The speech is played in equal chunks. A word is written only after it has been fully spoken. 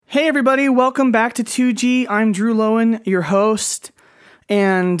Hey everybody, welcome back to 2G. I'm Drew Lowen, your host,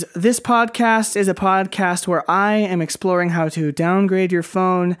 and this podcast is a podcast where I am exploring how to downgrade your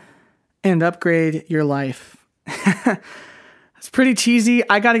phone and upgrade your life. It's pretty cheesy.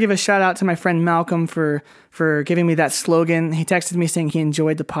 I got to give a shout out to my friend Malcolm for giving me that slogan. He texted me saying he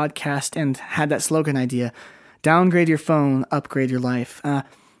enjoyed the podcast and had that slogan idea. Downgrade your phone, upgrade your life.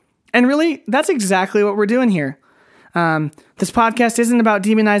 And really, that's exactly what we're doing here. This podcast isn't about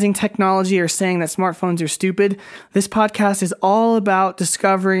demonizing technology or saying that smartphones are stupid. This podcast is all about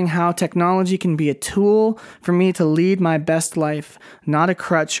discovering how technology can be a tool for me to lead my best life, not a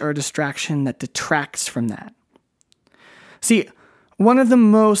crutch or a distraction that detracts from that. See, one of the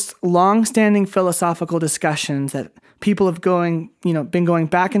most long-standing philosophical discussions that people have been going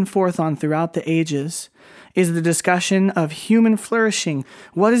back and forth on throughout the ages is the discussion of human flourishing.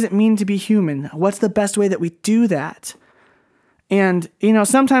 What does it mean to be human? What's the best way that we do that? And,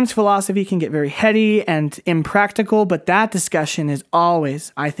 sometimes philosophy can get very heady and impractical, but that discussion is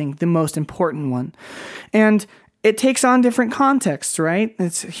always, I think, the most important one. And it takes on different contexts, right?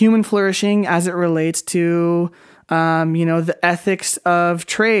 It's human flourishing as it relates to the ethics of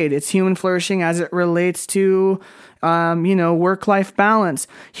trade. It's human flourishing as it relates to, work-life balance.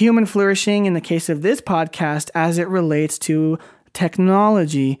 Human flourishing in the case of this podcast as it relates to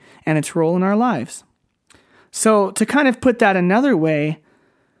technology and its role in our lives. So to kind of put that another way,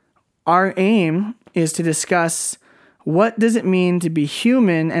 our aim is to discuss what does it mean to be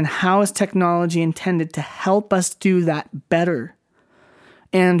human and how is technology intended to help us do that better?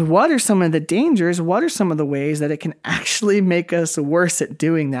 And what are some of the dangers? What are some of the ways that it can actually make us worse at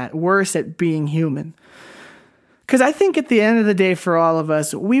doing that, worse at being human? Because I think at the end of the day, for all of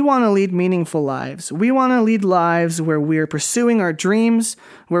us, we want to lead meaningful lives. We want to lead lives where we're pursuing our dreams,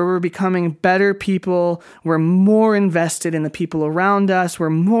 where we're becoming better people, we're more invested in the people around us, we're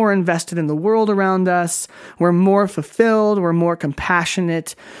more invested in the world around us, we're more fulfilled, we're more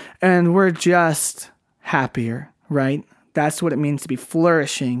compassionate, and we're just happier, right? That's what it means to be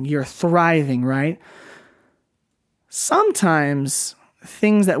flourishing. You're thriving, right? Sometimes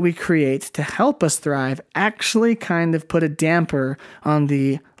things that we create to help us thrive actually kind of put a damper on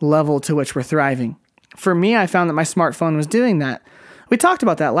the level to which we're thriving. For me, I found that my smartphone was doing that. We talked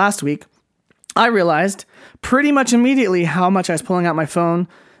about that last week. I realized pretty much immediately how much I was pulling out my phone.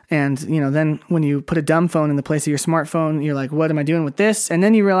 And, then when you put a dumb phone in the place of your smartphone, you're like, what am I doing with this? And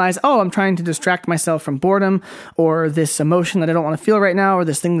then you realize, I'm trying to distract myself from boredom or this emotion that I don't want to feel right now or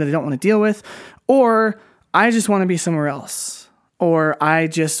this thing that I don't want to deal with. Or I just want to be somewhere else. Or I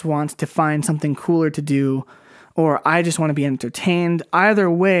just want to find something cooler to do. Or I just want to be entertained. Either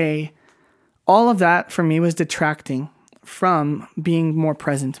way, all of that for me was detracting from being more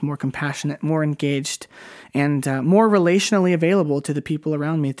present, more compassionate, more engaged, and more relationally available to the people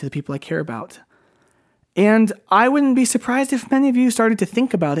around me, to the people I care about. And I wouldn't be surprised if many of you started to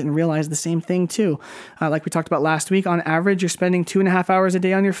think about it and realize the same thing too. Like we talked about last week, on average, you're spending 2.5 hours a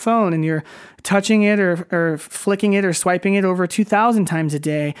day on your phone and you're touching it or flicking it or swiping it over 2,000 times a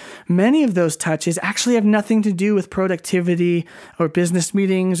day. Many of those touches actually have nothing to do with productivity or business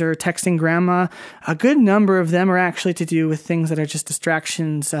meetings or texting grandma. A good number of them are actually to do with things that are just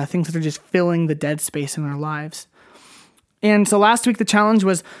distractions, things that are just filling the dead space in our lives. And so last week, the challenge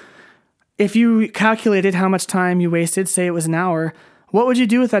was, if you calculated how much time you wasted, say it was an hour, what would you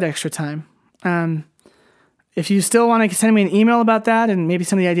do with that extra time? If you still want to send me an email about that and maybe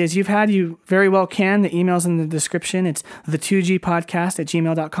some of the ideas you've had, you very well can. The email's in the description. It's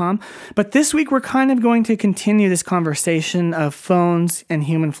the2gpodcast@gmail.com. But this week, we're kind of going to continue this conversation of phones and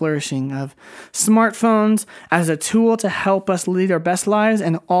human flourishing, of smartphones as a tool to help us lead our best lives,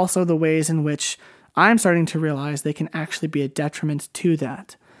 and also the ways in which I'm starting to realize they can actually be a detriment to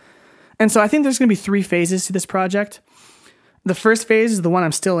that. And so I think there's going to be 3 phases to this project. The first phase is the one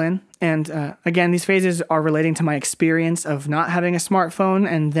I'm still in. And again, these phases are relating to my experience of not having a smartphone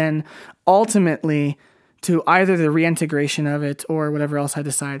and then ultimately to either the reintegration of it or whatever else I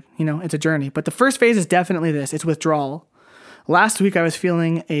decide. It's a journey. But the first phase is definitely this. It's withdrawal. Last week, I was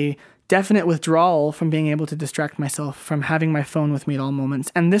feeling a definite withdrawal from being able to distract myself from having my phone with me at all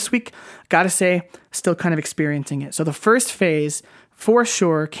moments. And this week, gotta say, still kind of experiencing it. So the first phase, for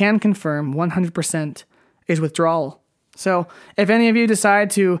sure, can confirm 100% is withdrawal. So if any of you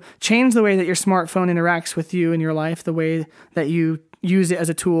decide to change the way that your smartphone interacts with you in your life, the way that you use it as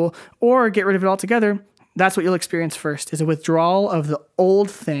a tool, or get rid of it altogether, that's what you'll experience first, is a withdrawal of the old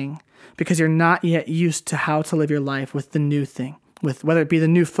thing because you're not yet used to how to live your life with the new thing, with whether it be the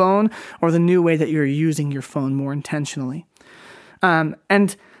new phone or the new way that you're using your phone more intentionally.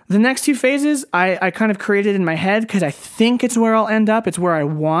 And The next two phases I kind of created in my head because I think it's where I'll end up. It's where I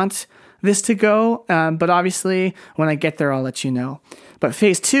want this to go. But obviously, when I get there, I'll let you know. But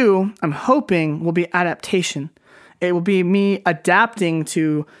phase 2, I'm hoping, will be adaptation. It will be me adapting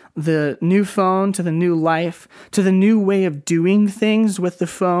to the new phone, to the new life, to the new way of doing things with the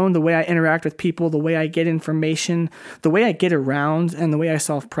phone, the way I interact with people, the way I get information, the way I get around, and the way I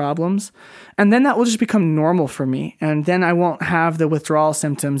solve problems. And then that will just become normal for me. And then I won't have the withdrawal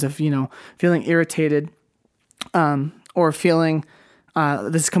symptoms of, feeling irritated or feeling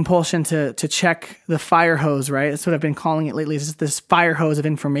this compulsion to check the fire hose, right? That's what I've been calling it lately. It's this fire hose of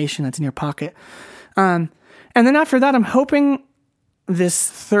information that's in your pocket. And then after that, I'm hoping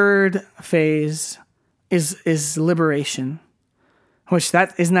this third phase is liberation, which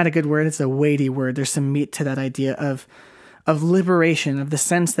isn't that a good word? It's a weighty word. There's some meat to that idea of liberation, of the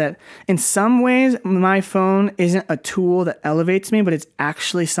sense that in some ways my phone isn't a tool that elevates me, but it's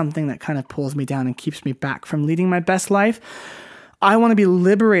actually something that kind of pulls me down and keeps me back from leading my best life. I want to be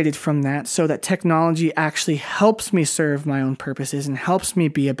liberated from that so that technology actually helps me serve my own purposes and helps me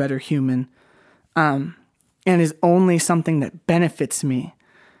be a better human. And is only something that benefits me.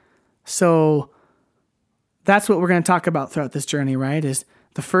 So that's what we're going to talk about throughout this journey, right? Is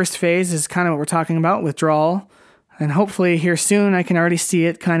the first phase is kind of what we're talking about, withdrawal. And hopefully here soon, I can already see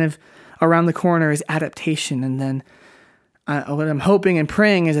it kind of around the corner is adaptation. And then what I'm hoping and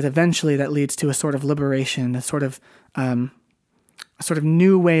praying is that eventually that leads to a sort of liberation, a sort of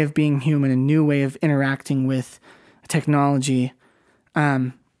new way of being human, a new way of interacting with technology.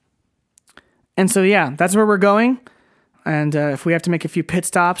 And so, yeah, that's where we're going. And if we have to make a few pit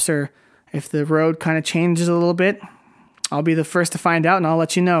stops or if the road kind of changes a little bit, I'll be the first to find out and I'll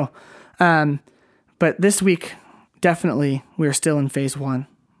let you know. But this week, definitely, we're still in phase 1.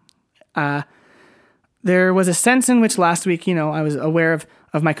 There was a sense in which last week, I was aware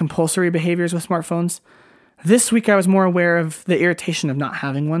of my compulsory behaviors with smartphones. This week, I was more aware of the irritation of not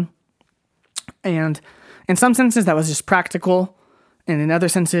having one. And in some senses, that was just practical. And in other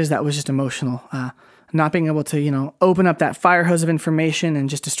senses, that was just emotional. Not being able to, open up that fire hose of information and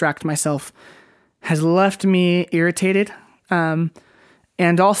just distract myself has left me irritated.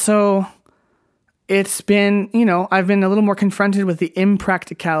 And also, it's been, I've been a little more confronted with the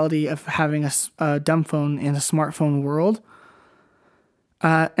impracticality of having a dumb phone in a smartphone world.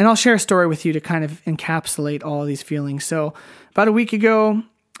 And I'll share a story with you to kind of encapsulate all of these feelings. So about a week ago,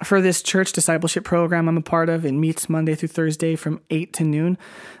 for this church discipleship program I'm a part of, it meets Monday through Thursday from 8 to noon.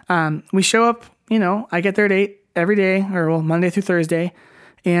 We show up, I get there at 8 every day, Monday through Thursday,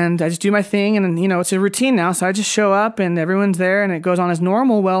 and I just do my thing, and it's a routine now, so I just show up, and everyone's there, and it goes on as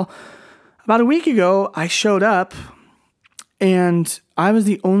normal. Well, about a week ago, I showed up, and I was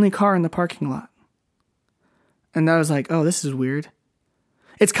the only car in the parking lot. And I was like, oh, this is weird.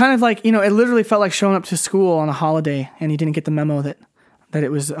 It's kind of like, it literally felt like showing up to school on a holiday, and you didn't get the memo that it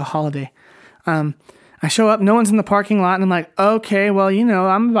was a holiday. I show up, no one's in the parking lot, and I'm like, okay, well,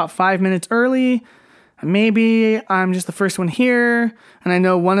 I'm about 5 minutes early. Maybe I'm just the first one here, and I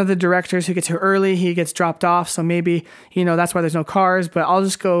know one of the directors who gets here early, he gets dropped off, so maybe, that's why there's no cars, but I'll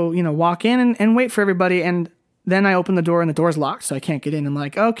just go, walk in and wait for everybody, and then I open the door, and the door's locked, so I can't get in. I'm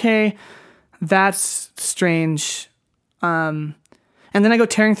like, okay, that's strange. And then I go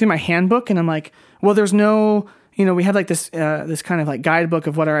tearing through my handbook, and I'm like, well, there's no... we have like this kind of like guidebook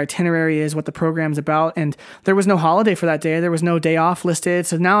of what our itinerary is, what the program's about, and there was no holiday for that day. There was no day off listed.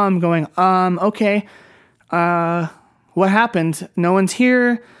 So now I'm going, okay, what happened? No one's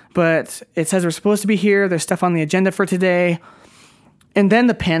here, but it says we're supposed to be here. There's stuff on the agenda for today. And then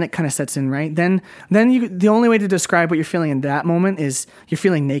the panic kind of sets in, right? Then the only way to describe what you're feeling in that moment is you're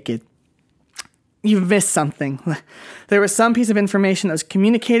feeling naked. You've missed something. There was some piece of information that was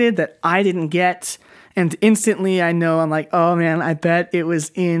communicated that I didn't get. And instantly I know, I'm like, oh man, I bet it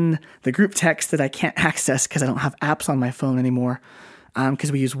was in the group text that I can't access because I don't have apps on my phone anymore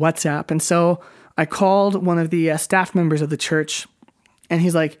because we use WhatsApp. And so I called one of the staff members of the church, and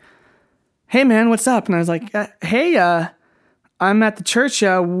he's like, hey man, what's up? And I was like, hey, I'm at the church.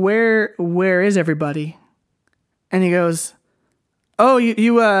 Where is everybody? And he goes, oh, you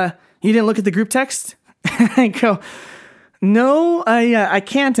didn't look at the group text? I go, no, I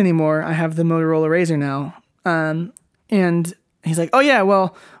can't anymore. I have the Motorola Razr now. And he's like, oh yeah,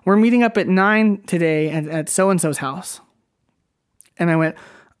 well, we're meeting up at 9 today at so-and-so's house. And I went,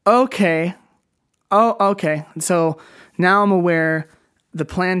 okay. Oh, okay. So now I'm aware the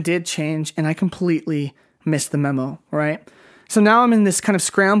plan did change and I completely missed the memo, right? So now I'm in this kind of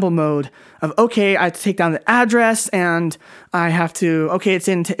scramble mode of, okay, I have to take down the address and I have to, okay, it's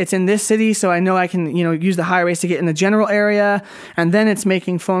in this city. So I know I can, use the highways to get in the general area. And then it's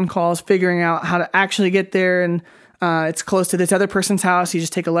making phone calls, figuring out how to actually get there. And it's close to this other person's house. You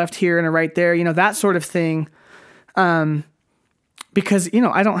just take a left here and a right there, that sort of thing. Because,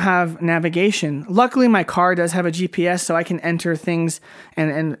 I don't have navigation. Luckily, my car does have a GPS, so I can enter things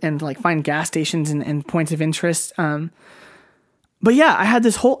and like find gas stations and points of interest. But yeah, I had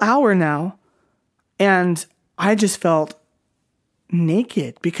this whole hour now, and I just felt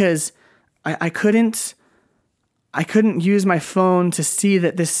naked because I couldn't use my phone to see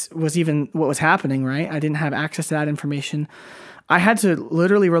that this was even what was happening, right? I didn't have access to that information. I had to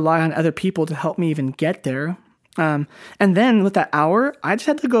literally rely on other people to help me even get there. And then with that hour, I just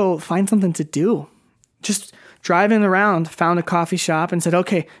had to go find something to do. Just driving around, found a coffee shop and said,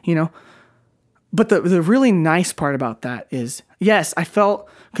 okay, But the really nice part about that is, yes, I felt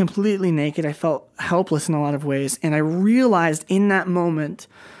completely naked. I felt helpless in a lot of ways. And I realized in that moment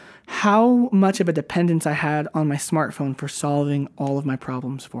how much of a dependence I had on my smartphone for solving all of my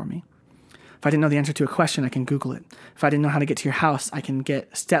problems for me. If I didn't know the answer to a question, I can Google it. If I didn't know how to get to your house, I can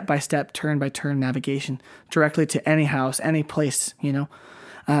get step-by-step, turn-by-turn navigation directly to any house, any place,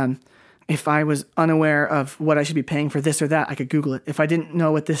 If I was unaware of what I should be paying for this or that, I could Google it. If I didn't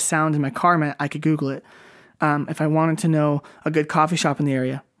know what this sound in my car meant, I could Google it. If I wanted to know a good coffee shop in the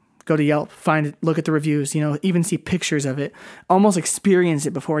area, go to Yelp, find it, look at the reviews, even see pictures of it, almost experience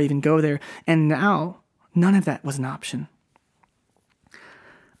it before I even go there. And now, none of that was an option.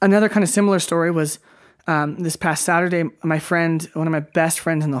 Another kind of similar story was this past Saturday, my friend, one of my best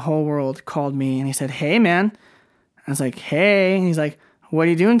friends in the whole world, called me and he said, "Hey, man." I was like, "Hey." And he's like, "What are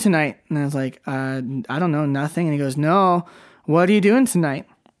you doing tonight?" And I was like, I don't know, nothing. And he goes, "No, what are you doing tonight?"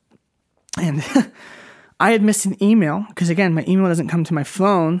 And I had missed an email because, again, my email doesn't come to my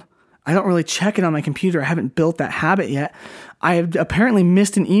phone. I don't really check it on my computer. I haven't built that habit yet. I had apparently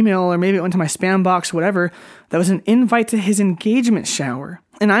missed an email, or maybe it went to my spam box, whatever. That was an invite to his engagement shower.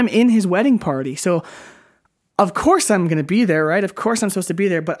 And I'm in his wedding party. So of course I'm going to be there, right? Of course I'm supposed to be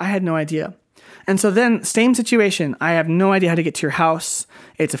there, but I had no idea. And so then, same situation. I have no idea how to get to your house.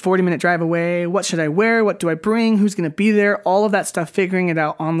 It's a 40-minute drive away. What should I wear? What do I bring? Who's going to be there? All of that stuff, figuring it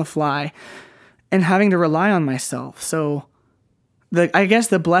out on the fly and having to rely on myself. So I guess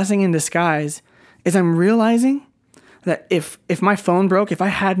the blessing in disguise is I'm realizing that if my phone broke, if I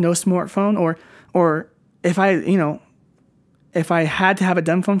had no smartphone, or if I had to have a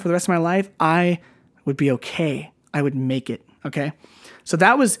dumb phone for the rest of my life, I would be okay. I would make it, okay? So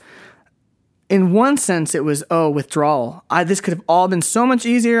that was, in one sense, it was, withdrawal. This could have all been so much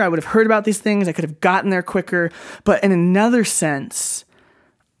easier. I would have heard about these things. I could have gotten there quicker. But in another sense,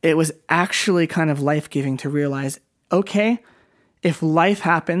 it was actually kind of life-giving to realize, okay, if life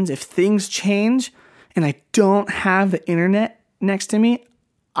happens, if things change, and I don't have the internet next to me,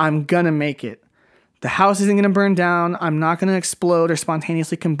 I'm going to make it. The house isn't going to burn down. I'm not going to explode or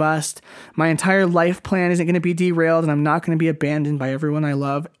spontaneously combust. My entire life plan isn't going to be derailed, and I'm not going to be abandoned by everyone I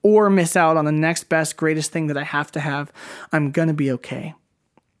love or miss out on the next best, greatest thing that I have to have. I'm going to be okay.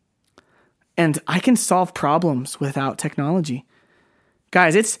 And I can solve problems without technology.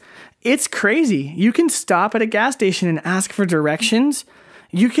 Guys, it's crazy. You can stop at a gas station and ask for directions.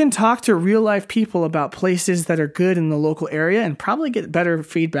 You can talk to real life people about places that are good in the local area and probably get better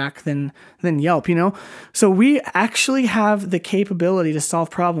feedback than Yelp, So we actually have the capability to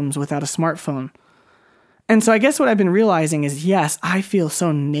solve problems without a smartphone. And so I guess what I've been realizing is, yes, I feel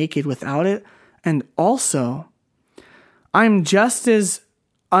so naked without it. And also, I'm just as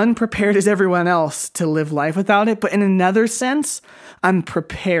unprepared as everyone else to live life without it. But in another sense, I'm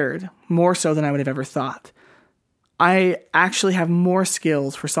prepared more so than I would have ever thought. I actually have more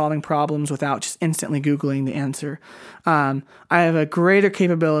skills for solving problems without just instantly Googling the answer. I have a greater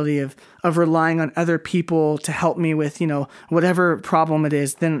capability of relying on other people to help me with, whatever problem it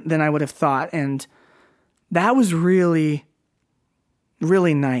is than I would have thought. And that was really,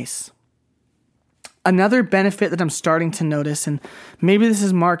 really nice. Another benefit that I'm starting to notice, and maybe this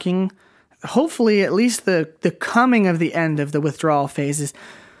is marking, hopefully at least the coming of the end of the withdrawal phase, is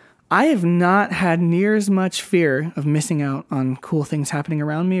I have not had near as much fear of missing out on cool things happening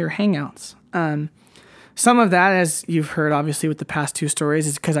around me or hangouts. Some of that, as you've heard, obviously, with the past two stories,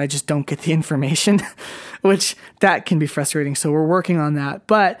 is because I just don't get the information, which that can be frustrating. So we're working on that.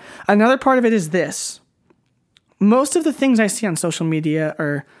 But another part of it is this. Most of the things I see on social media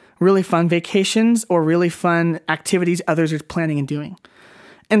are really fun vacations or really fun activities others are planning and doing.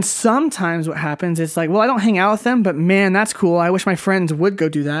 And sometimes what happens is like, well, I don't hang out with them, but man, that's cool. I wish my friends would go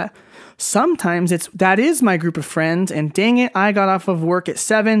do that. Sometimes that is my group of friends, and dang it, I got off of work at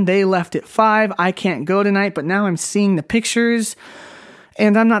 7, they left at 5, I can't go tonight, but now I'm seeing the pictures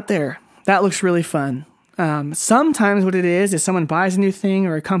and I'm not there. That looks really fun. Sometimes what it is someone buys a new thing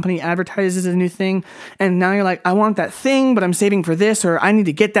or a company advertises a new thing, and now you're like, I want that thing, but I'm saving for this, or I need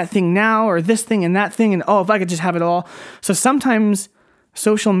to get that thing now, or this thing and that thing, and oh, if I could just have it all. So sometimes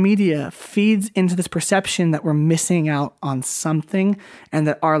social media feeds into this perception that we're missing out on something and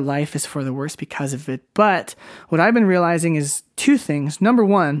that our life is for the worse because of it. But what I've been realizing is 2 things. Number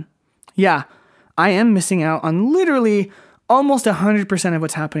 1, yeah, I am missing out on literally almost 100% of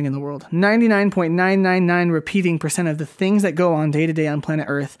what's happening in the world. 99.999 repeating percent of the things that go on day to day on planet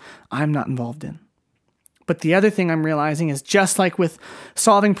Earth, I'm not involved in. But the other thing I'm realizing is, just like with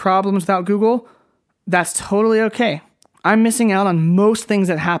solving problems without Google, that's totally okay. I'm missing out on most things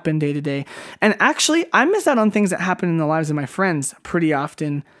that happen day to day. And actually, I miss out on things that happen in the lives of my friends pretty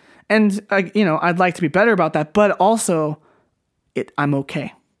often. And I'd like to be better about that, but also I'm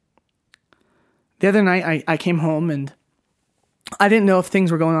okay. The other night I came home and I didn't know if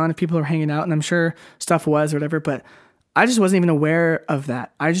things were going on, if people were hanging out, and I'm sure stuff was or whatever, but I just wasn't even aware of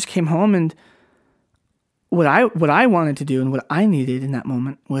that. I just came home, and what I wanted to do and what I needed in that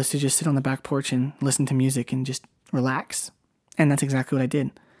moment was to just sit on the back porch and listen to music and just relax. And that's exactly what I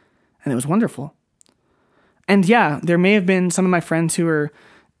did. And it was wonderful. And yeah, there may have been some of my friends who were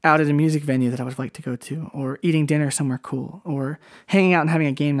out at a music venue that I would like to go to, or eating dinner somewhere cool, or hanging out and having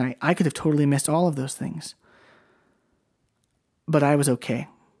a game night. I could have totally missed all of those things. But I was okay.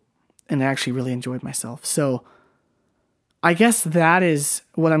 And I actually really enjoyed myself. So I guess that is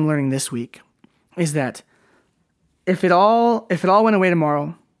what I'm learning this week, is that if it all went away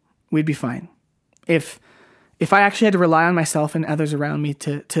tomorrow, we'd be fine. If I actually had to rely on myself and others around me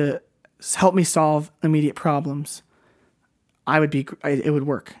to help me solve immediate problems, it would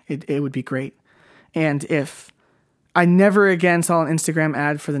work. It would be great. And if I never again saw an Instagram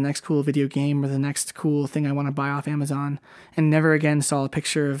ad for the next cool video game or the next cool thing I want to buy off Amazon, and never again saw a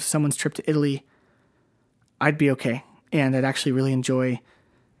picture of someone's trip to Italy, I'd be okay. And I'd actually really enjoy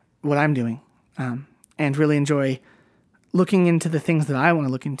what I'm doing, and really enjoy looking into the things that I want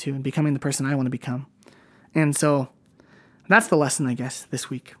to look into and becoming the person I want to become. And so that's the lesson, I guess, this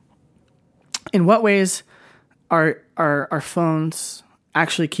week. In what ways are our phones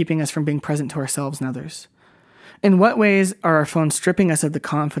actually keeping us from being present to ourselves and others? In what ways are our phones stripping us of the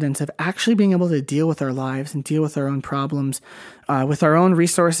confidence of actually being able to deal with our lives and deal with our own problems, with our own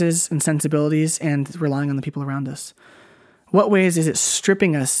resources and sensibilities, and relying on the people around us? What ways is it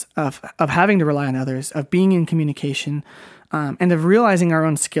stripping us of having to rely on others, of being in communication, and of realizing our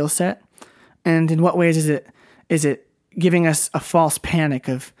own skill set? And in what ways is it giving us a false panic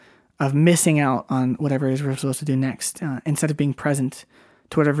of missing out on whatever it is we're supposed to do next, instead of being present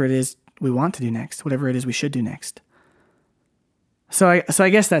to whatever it is we want to do next, whatever it is we should do next? So I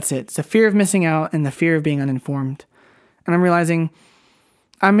guess that's it. It's the fear of missing out and the fear of being uninformed. And I'm realizing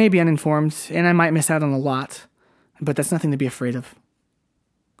I may be uninformed and I might miss out on a lot, but that's nothing to be afraid of.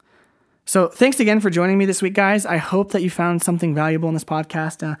 So thanks again for joining me this week, guys. I hope that you found something valuable in this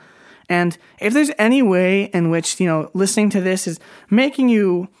podcast. And if there's any way in which, listening to this is making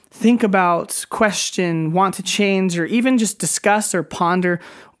you think about, question, want to change, or even just discuss or ponder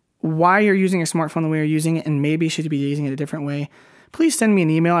why you're using your smartphone the way you're using it, and maybe should be using it a different way, please send me an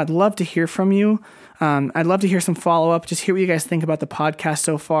email. I'd love to hear from you. I'd love to hear some follow-up, just hear what you guys think about the podcast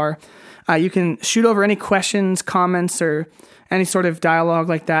so far. You can shoot over any questions, comments, or any sort of dialogue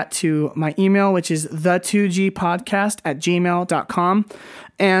like that to my email, which is the2gpodcast@gmail.com.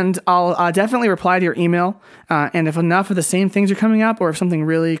 And I'll definitely reply to your email. And if enough of the same things are coming up, or if something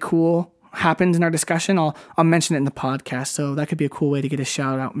really cool happens in our discussion, I'll mention it in the podcast. So that could be a cool way to get a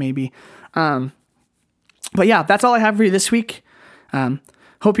shout out maybe. But yeah, that's all I have for you this week.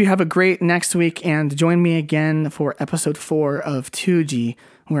 Hope you have a great next week, and join me again for episode 4 of 2G,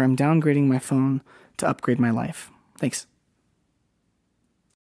 where I'm downgrading my phone to upgrade my life. Thanks.